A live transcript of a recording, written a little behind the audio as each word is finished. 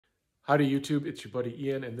Howdy YouTube, it's your buddy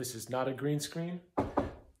Ian, and this is not a green screen.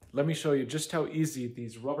 Let me show you just how easy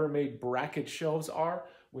these Rubbermaid bracket shelves are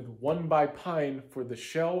with 1x pine for the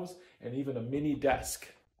shelves and even a mini desk.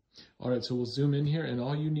 All right, so we'll zoom in here, and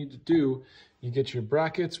all you need to do, you get your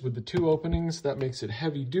brackets with the 2 openings. That makes it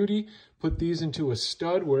heavy duty. Put these into a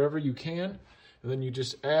stud wherever you can, and then you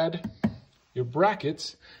just add your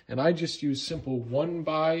brackets, and I just use simple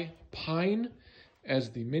 1x pine as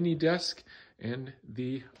the mini desk and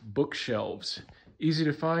the bookshelves. Easy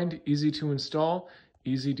to find, easy to install,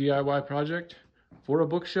 easy DIY project for a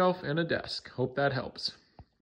bookshelf and a desk. Hope that helps.